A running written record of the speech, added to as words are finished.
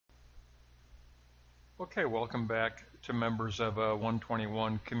Okay, welcome back to members of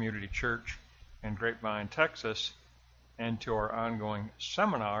 121 Community Church in Grapevine, Texas, and to our ongoing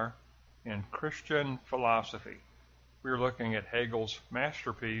seminar in Christian philosophy. We're looking at Hegel's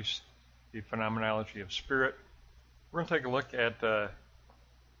masterpiece, The Phenomenology of Spirit. We're going to take a look at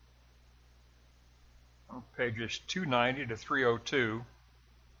pages 290 to 302,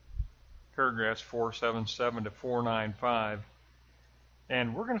 paragraphs 477 to 495,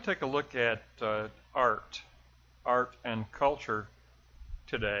 and we're going to take a look at art and culture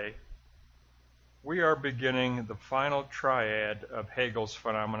today. We are beginning the final triad of Hegel's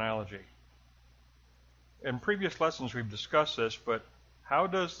phenomenology. In previous lessons we've discussed this, but how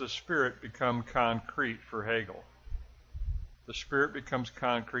does the spirit become concrete for Hegel? The spirit becomes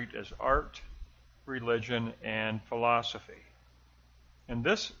concrete as art, religion, and philosophy. In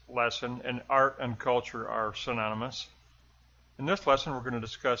this lesson, and art and culture are synonymous. In this lesson, we're going to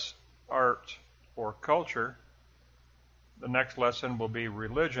discuss art or culture. The next lesson will be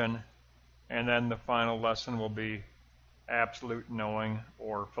religion, and then the final lesson will be absolute knowing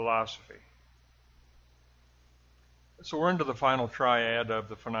or philosophy. So we're into the final triad of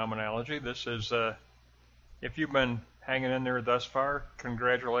the phenomenology. This is, if you've been hanging in there thus far,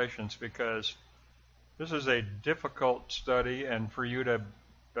 congratulations, because this is a difficult study, and for you to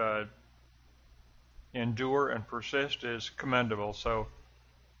endure and persist is commendable. So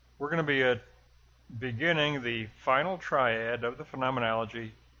we're going to be beginning the final triad of the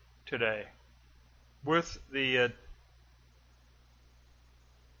phenomenology today with the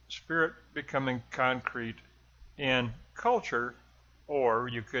spirit becoming concrete in culture, or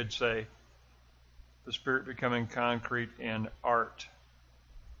you could say the spirit becoming concrete in art.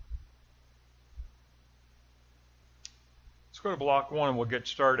 Let's go to block one and we'll get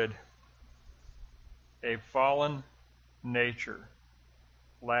started. A fallen nature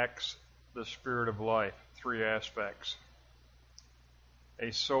lacks the spirit of life. Three aspects.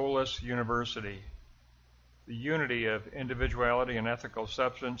 A soulless university. The unity of individuality and ethical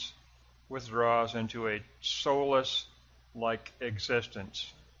substance withdraws into a soulless-like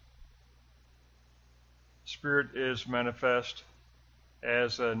existence. Spirit is manifest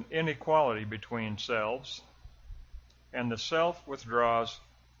as an inequality between selves, and the self withdraws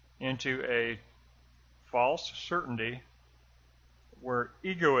into a false certainty where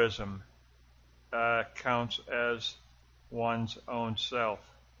egoism counts as one's own self.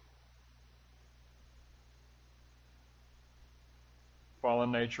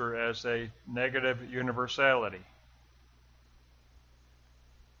 Fallen nature as a negative universality.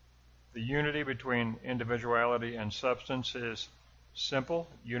 The unity between individuality and substance is simple,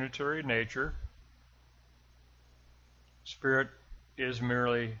 unitary nature. Spirit is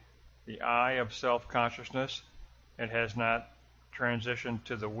merely the I of self-consciousness. It has not transitioned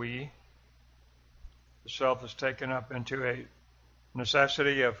to the we. The self is taken up into a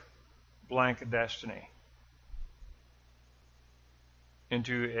necessity of blank destiny,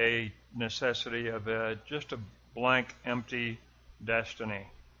 into a necessity of just a blank, empty destiny.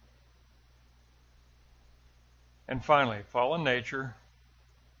 And finally, fallen nature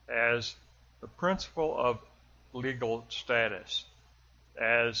as the principle of legal status,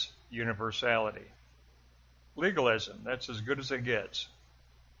 as universality. Legalism, that's as good as it gets.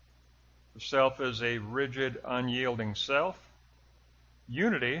 The self is a rigid, unyielding self.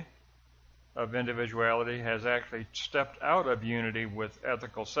 Unity of individuality has actually stepped out of unity with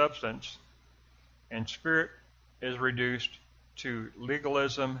ethical substance, and spirit is reduced to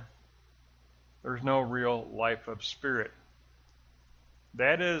legalism. There's no real life of spirit.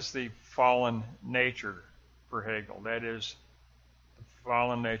 That is the fallen nature for Hegel. That is the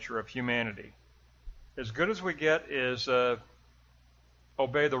fallen nature of humanity. As good as we get is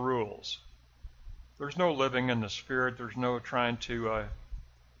obey the rules. There's no living in the spirit. There's no trying to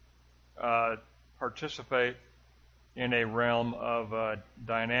participate in a realm of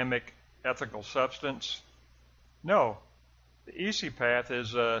dynamic ethical substance. No. The easy path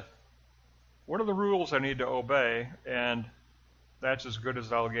is what are the rules I need to obey, and that's as good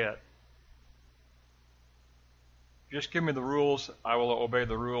as I'll get. Just give me the rules, I will obey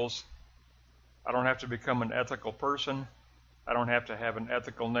the rules. I don't have to become an ethical person. I don't have to have an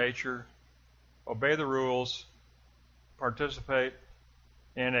ethical nature. Obey the rules, participate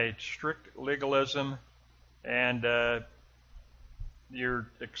in a strict legalism, and you're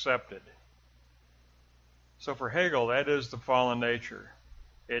accepted. So for Hegel, that is the fallen nature.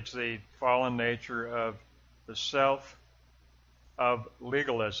 It's the fallen nature of the self, of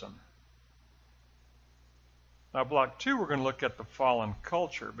legalism. Now, block two, we're going to look at the fallen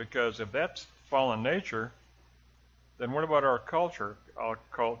culture, because if that's fallen nature, Then what about our culture?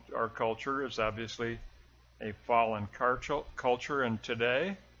 Our culture is obviously a fallen culture, and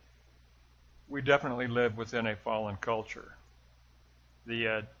today we definitely live within a fallen culture.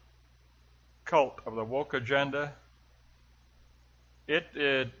 The cult of the woke agenda, it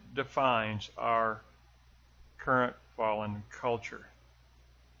defines our current fallen culture.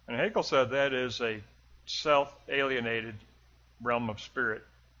 And Hegel said that is a self-alienated realm of spirit.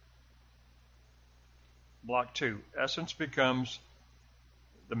 Block 2. Essence becomes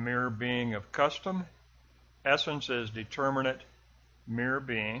the mere being of custom. Essence is determinate mere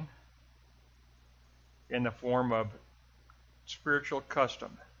being in the form of spiritual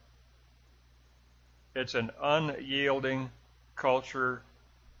custom. It's an unyielding culture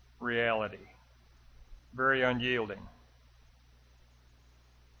reality, very unyielding.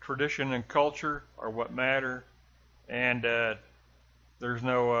 Tradition and culture are what matter, and there's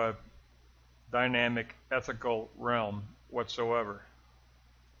no dynamic ethical realm whatsoever.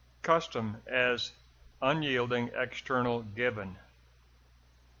 Custom as unyielding external given.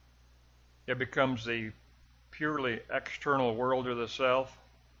 It becomes the purely external world of the self.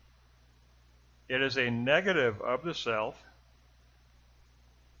 It is a negative of the self.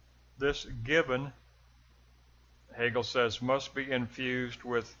 This given, Hegel says, must be infused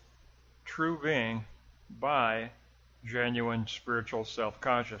with true being by genuine spiritual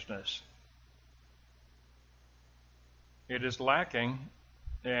self-consciousness. It is lacking,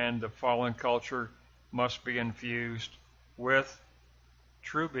 and the fallen culture must be infused with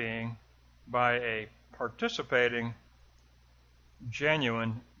true being by a participating,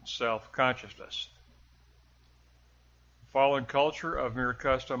 genuine self-consciousness. Fallen culture of mere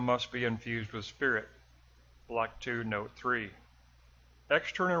custom must be infused with spirit. Block 2, note 3.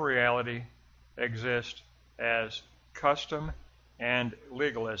 External reality exists as custom and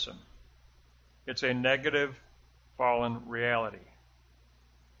legalism. It's a negative fallen reality.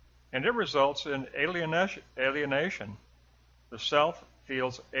 And it results in alienation. The self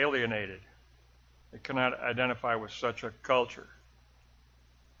feels alienated. It cannot identify with such a culture.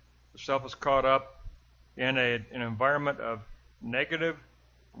 The self is caught up in an environment of negative,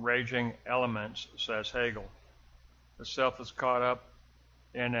 raging elements, says Hegel. The self is caught up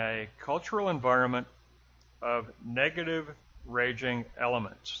in a cultural environment of negative, raging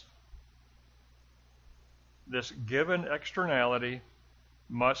elements. This given externality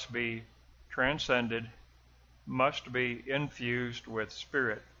must be transcended, must be infused with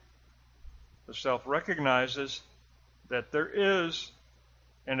spirit. The self recognizes that there is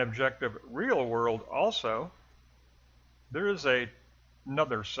an objective real world also. There is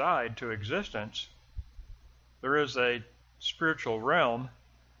another side to existence. There is a spiritual realm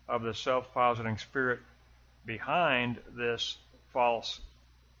of the self-positing spirit behind this false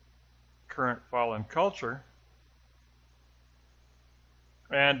current fallen culture.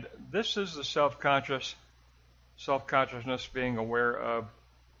 And this is the self-consciousness being aware of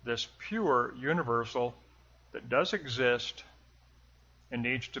this pure universal that does exist and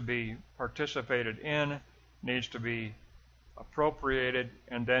needs to be participated in, needs to be appropriated,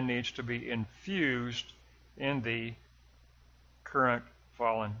 and then needs to be infused in the current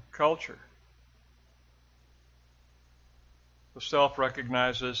fallen culture. The self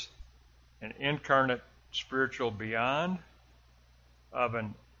recognizes an incarnate spiritual beyond of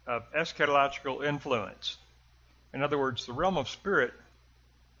eschatological influence. In other words, the realm of spirit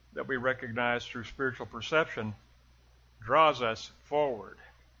that we recognize through spiritual perception draws us forward.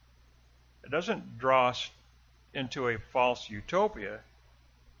 It doesn't draw us into a false utopia.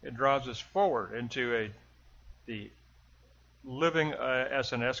 It draws us forward into the living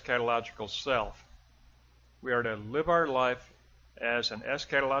as an eschatological self. We are to live our life as an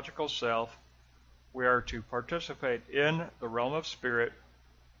eschatological self. We are to participate in the realm of spirit.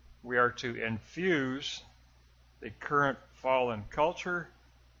 We are to infuse the current fallen culture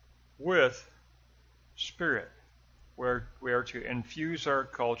with spirit. We are to infuse our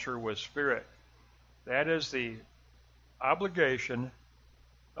culture with spirit. That is the obligation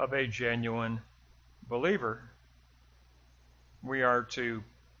of a genuine believer. We are to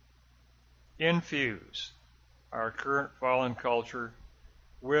infuse our current fallen culture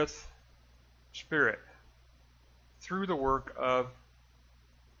with spirit through the work of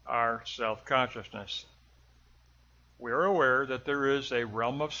our self-consciousness. We are aware that there is a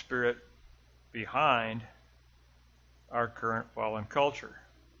realm of spirit behind our current fallen culture.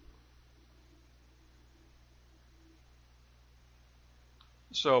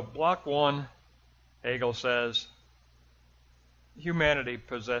 So, block 1, Hegel says, humanity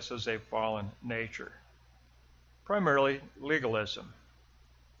possesses a fallen nature, primarily legalism.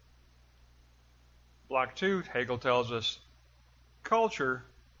 Block 2, Hegel tells us culture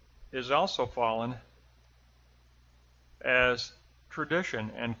is also fallen as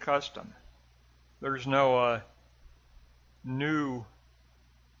tradition and custom. There's no new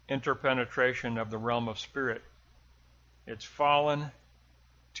interpenetration of the realm of spirit. It's fallen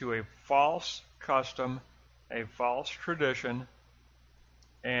to a false custom, a false tradition,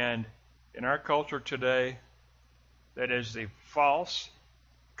 and in our culture today, that is the false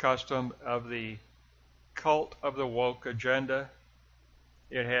custom of the cult of the woke agenda.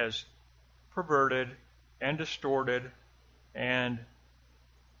 It has perverted and distorted and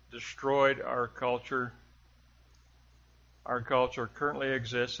destroyed our culture. Our culture currently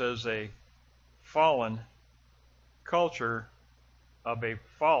exists as a fallen culture of a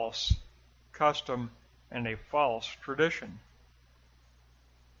false custom and a false tradition.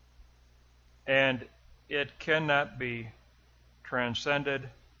 And it cannot be transcended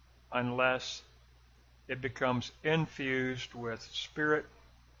unless it becomes infused with spirit,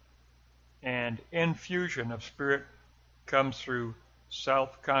 and infusion of spirit comes through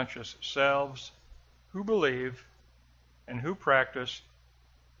self-conscious selves who believe and who practice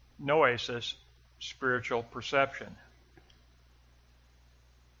noesis, spiritual perception.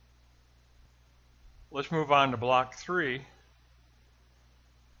 Let's move on to block 3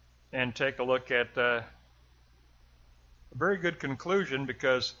 and take a look at a very good conclusion,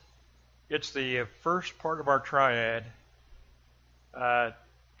 because it's the first part of our triad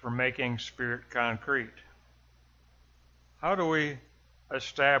for making spirit concrete. How do we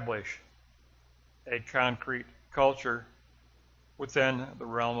establish a concrete culture within the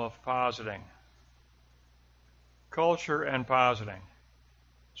realm of positing? Culture and positing.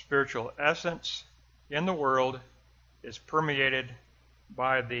 Spiritual essence in the world is permeated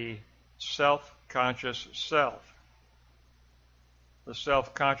by the self-conscious self. The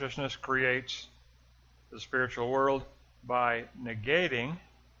self-consciousness creates the spiritual world by negating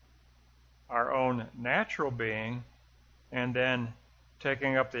our own natural being and then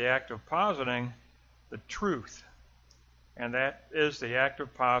taking up the act of positing the truth. And that is the act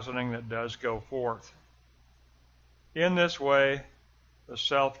of positing that does go forth. In this way, the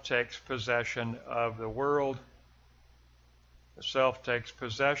self takes possession of the world. The self takes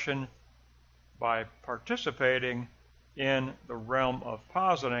possession by participating in the realm of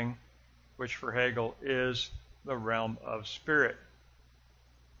positing, which for Hegel is the realm of spirit,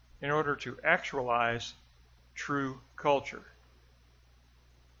 in order to actualize true culture.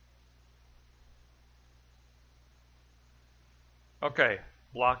 Okay,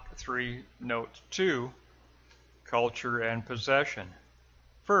 block 3, note 2, culture and possession.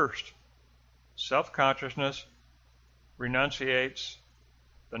 First, self-consciousness renunciates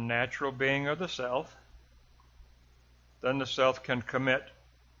the natural being of the self. Then the self can commit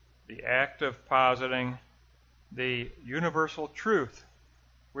the act of positing the universal truth.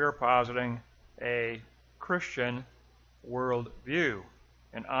 We are positing a Christian worldview,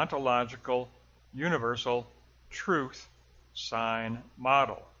 an ontological, universal truth sign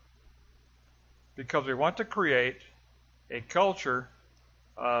model. Because we want to create a culture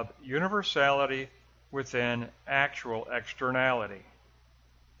of universality within actual externality.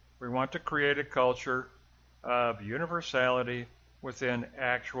 We want to create a culture of universality within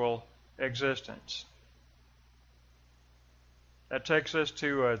actual existence. That takes us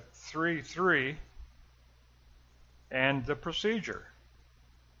to a 3-3 and the procedure,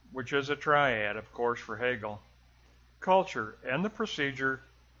 which is a triad, of course, for Hegel. Culture and the procedure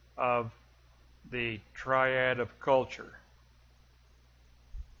of the triad of culture.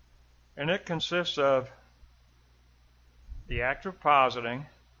 And it consists of the act of positing,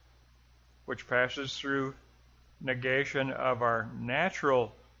 which passes through negation of our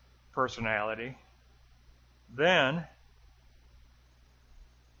natural personality, then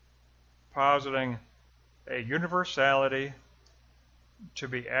positing a universality to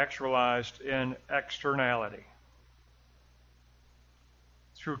be actualized in externality.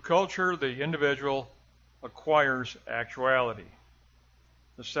 Through culture, the individual acquires actuality.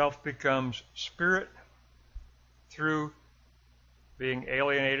 The self becomes spirit through being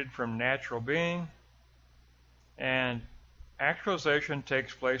alienated from natural being, and actualization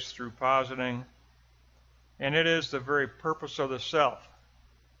takes place through positing, and it is the very purpose of the self.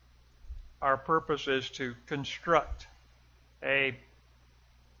 Our purpose is to construct a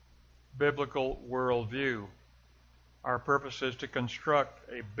biblical worldview. Our purpose is to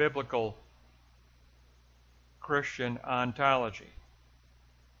construct a biblical Christian ontology.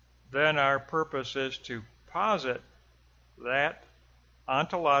 Then our purpose is to posit that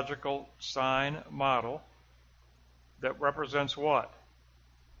ontological sign model that represents what?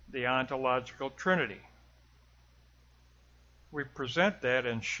 the ontological trinity. We present that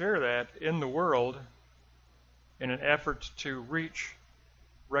and share that in the world in an effort to reach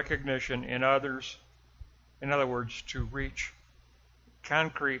recognition in others. In other words, to reach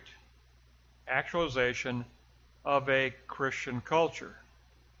concrete actualization of a Christian culture.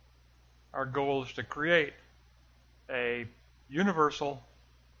 Our goal is to create a universal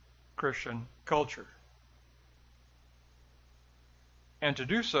Christian culture. And to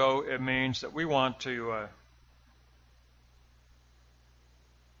do so, it means that we want to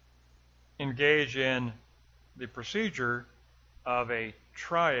engage in the procedure of a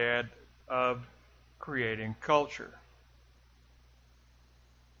triad of creating culture.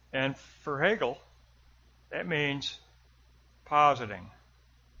 And for Hegel, that means positing.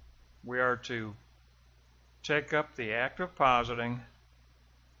 We are to take up the act of positing,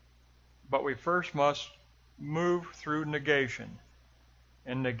 but we first must move through negation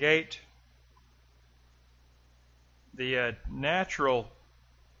and negate the natural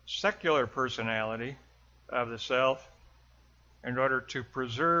secular personality of the self in order to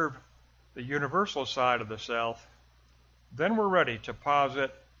preserve the universal side of the self. Then we're ready to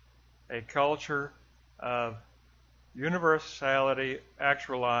posit a culture of universality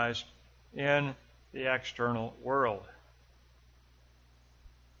actualized in the external world.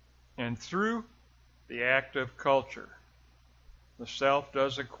 And through the act of culture, the self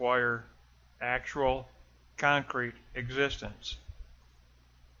does acquire actual, concrete existence.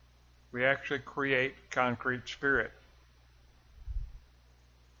 We actually create concrete spirit.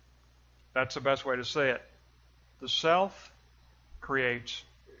 That's the best way to say it. The self creates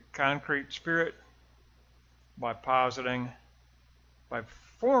concrete spirit by positing, by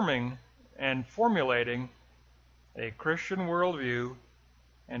forming and formulating a Christian worldview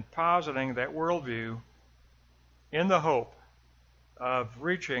and positing that worldview in the hope of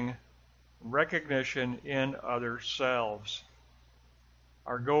reaching recognition in other selves.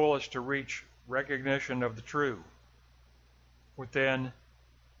 Our goal is to reach recognition of the true within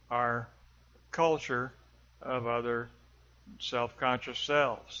our culture of other self-conscious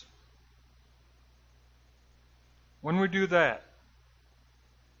selves. When we do that,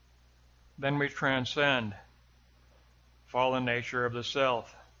 then we transcend fallen nature of the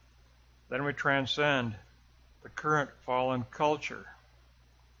self. Then we transcend the current fallen culture.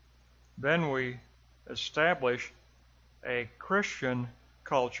 Then we establish a Christian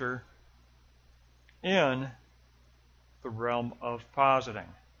culture in the realm of positing.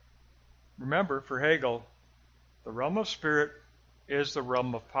 Remember, for Hegel, the realm of spirit is the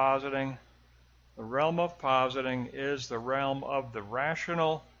realm of positing. The realm of positing is the realm of the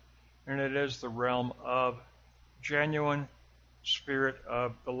rational, and it is the realm of genuine spirit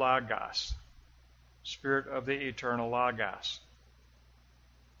of the Logos, spirit of the eternal Logos.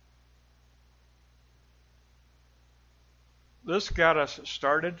 This got us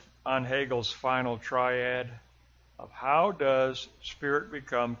started on Hegel's final triad of how does spirit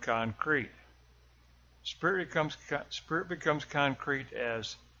become concrete. Spirit becomes concrete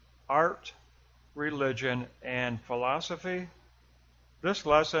as art, religion, and philosophy. This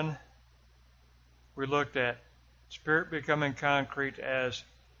lesson, we looked at spirit becoming concrete as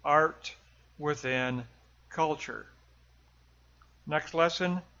art within culture. Next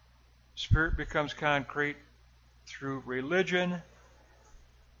lesson, spirit becomes concrete through religion.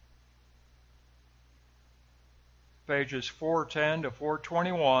 Pages 410 to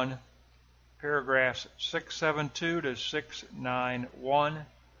 421, paragraphs 672 to 691.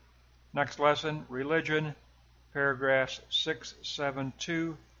 Next lesson, religion, paragraphs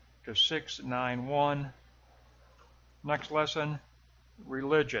 672 to 691. Next lesson,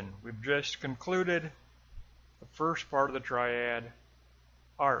 religion. We've just concluded the first part of the triad,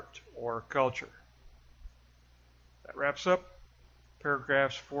 art or culture. That wraps up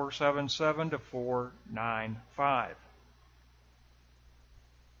paragraphs 477 to 495.